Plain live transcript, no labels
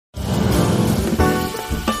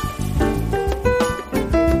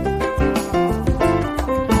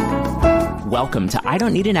Welcome to I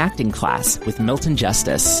Don't Need an Acting Class with Milton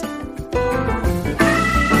Justice. The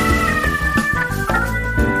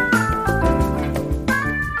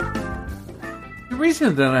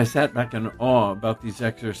reason that I sat back in awe about these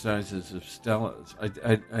exercises of Stella's,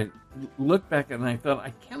 I looked back and I thought, I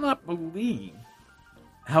cannot believe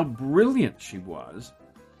how brilliant she was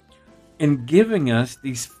in giving us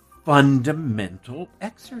these fundamental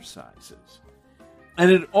exercises.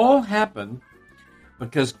 And it all happened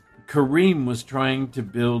because Kareem was trying to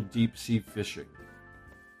build deep sea fishing.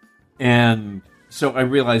 And so I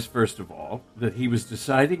realized, first of all, that he was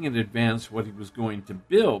deciding in advance what he was going to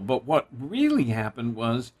build. But what really happened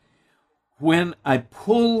was when I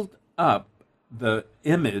pulled up the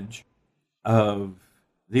image of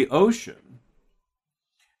the ocean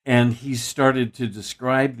and he started to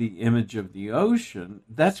describe the image of the ocean,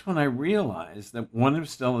 that's when I realized that one of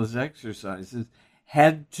Stella's exercises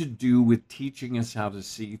had to do with teaching us how to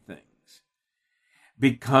see things.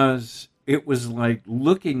 Because it was like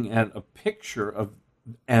looking at a picture of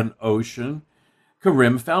an ocean.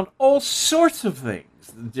 Kareem found all sorts of things.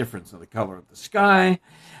 The difference in the color of the sky,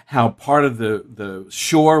 how part of the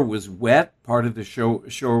shore was wet, part of the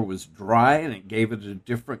shore was dry, and it gave it a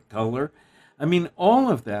different color. I mean, all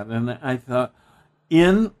of that. And I thought,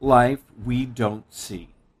 in life, we don't see.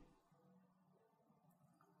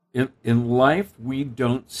 In life, we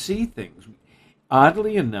don't see things.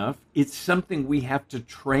 Oddly enough, it's something we have to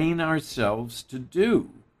train ourselves to do.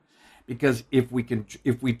 Because if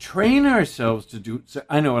we train ourselves to do, so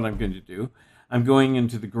I know what I'm going to do. I'm going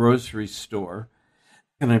into the grocery store,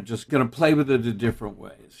 and I'm just going to play with it in different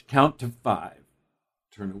ways. Count to 5.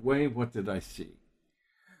 Turn away. What did I see?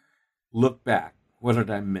 Look back. What did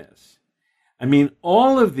I miss? I mean,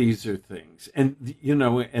 all of these are things, and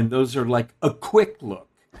and those are like a quick look.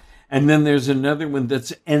 And then there's another one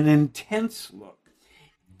that's an intense look.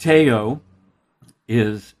 Teo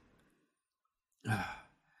is,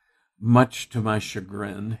 much to my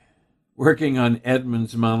chagrin, working on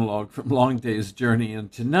Edmund's monologue from Long Day's Journey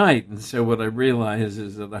into Night. And so what I realize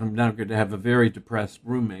is that I'm now going to have a very depressed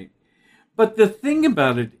roommate. But the thing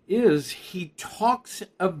about it is he talks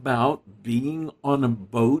about being on a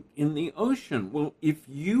boat in the ocean. Well, if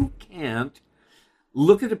you can't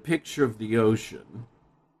look at a picture of the ocean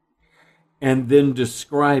and then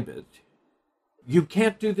describe it, you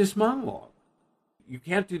can't do this monologue. You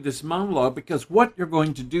can't do this monologue because what you're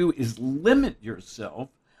going to do is limit yourself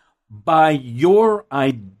by your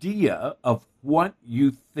idea of what you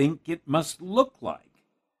think it must look like.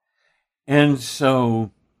 And so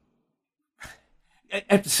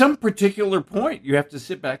at some particular point, you have to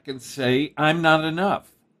sit back and say, I'm not enough.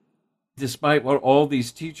 Despite what all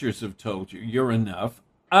these teachers have told you, you're enough.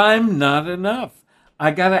 I'm not enough. I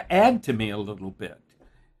got to add to me a little bit.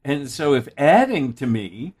 And so if adding to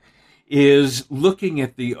me is looking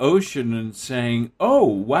at the ocean and saying, oh,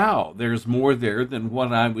 wow, there's more there than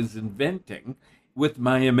what I was inventing with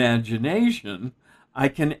my imagination, I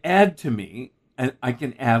can add to me and I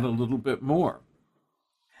can add a little bit more.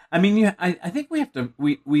 I mean, I think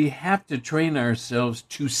we have to train ourselves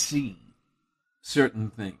to see certain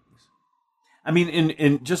things. I mean,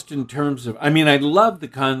 in just in terms of, I mean, I love the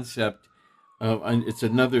concept of, it's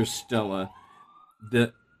another Stella,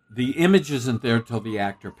 that the image isn't there till the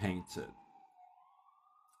actor paints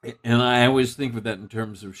it. And I always think of that in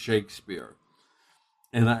terms of Shakespeare.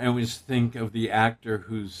 And I always think of the actor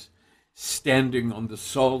who's standing on the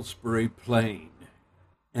Salisbury Plain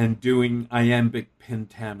and doing iambic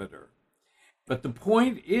pentameter. But the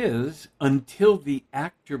point is, until the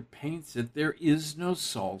actor paints it, there is no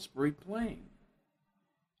Salisbury Plain.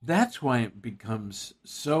 That's why it becomes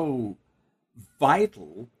so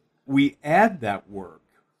vital we add that work.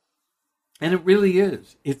 And it really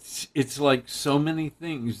is. It's like so many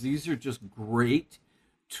things. These are just great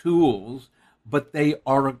tools, but they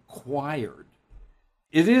are acquired.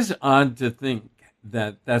 It is odd to think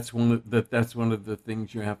that's one of the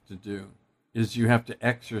things you have to do, is you have to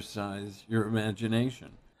exercise your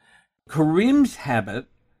imagination. Kareem's habit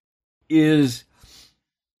is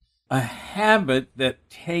a habit that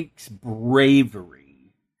takes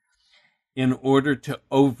bravery in order to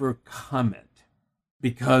overcome it.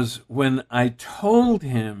 Because when I told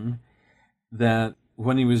him that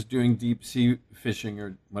when he was doing deep sea fishing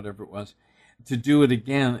or whatever it was, to do it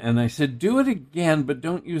again, and I said, do it again, but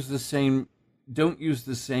don't use the same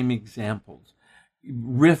examples.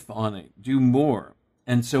 Riff on it, do more.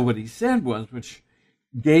 And so what he said was, which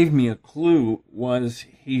gave me a clue, was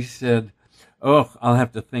he said, oh, I'll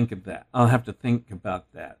have to think of that. I'll have to think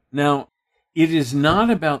about that. Now, it is not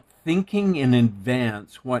about thinking in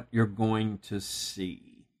advance what you're going to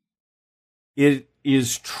see. It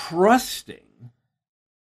is trusting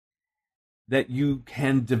that you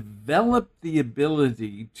can develop the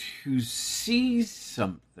ability to see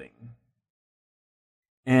something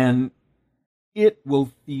and it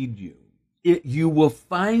will feed you. You will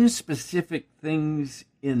find specific things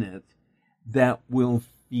in it that will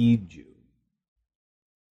feed you.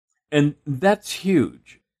 And that's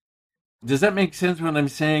huge. Does that make sense what I'm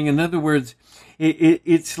saying? In other words,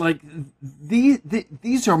 it's like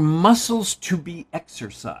these are muscles to be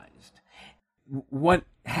exercised. What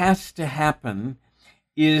has to happen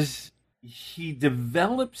is he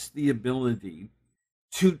develops the ability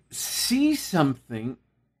to see something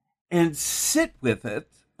and sit with it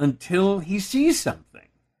until he sees something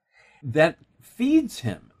that feeds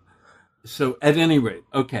him. So at any rate,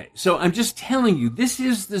 okay, so I'm just telling you, this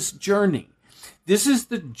is this journey. This is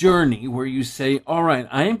the journey where you say, all right,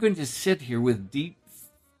 I am going to sit here with deep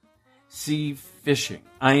sea fishing.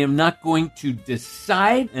 I am not going to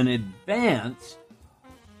decide in advance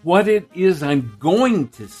what it is I'm going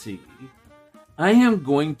to see. I am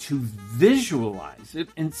going to visualize it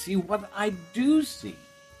and see what I do see.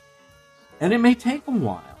 And it may take a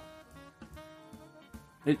while.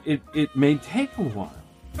 It may take a while.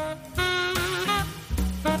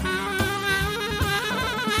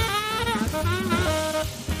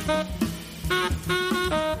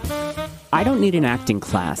 I Don't Need an Acting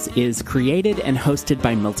Class is created and hosted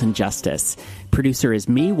by Milton Justice. Producer is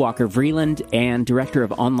me, Walker Vreeland, and director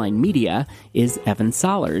of online media is Evan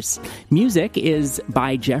Sollers. Music is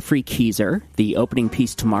by Jeffrey Keyser. The opening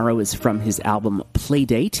piece tomorrow is from his album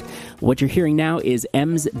Playdate. What you're hearing now is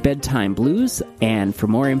M's Bedtime Blues, and for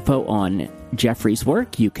more info on Jeffrey's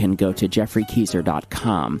work, you can go to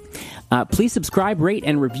jeffreykeyser.com. Please subscribe, rate,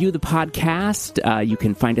 and review the podcast. You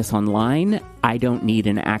can find us online,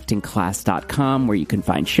 idon'tneedanactingclass.com, where you can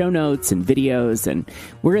find show notes and videos, and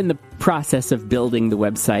we're in the process of building the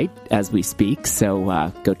website as we speak,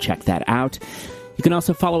 so go check that out. You can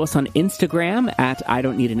also follow us on Instagram at I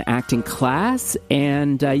Don't Need an Acting Class,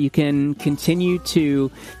 and you can continue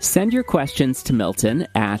to send your questions to Milton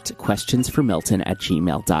at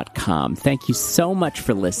questionsformilton@gmail.com. Thank you so much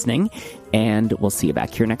for listening, and we'll see you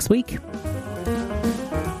back here next week.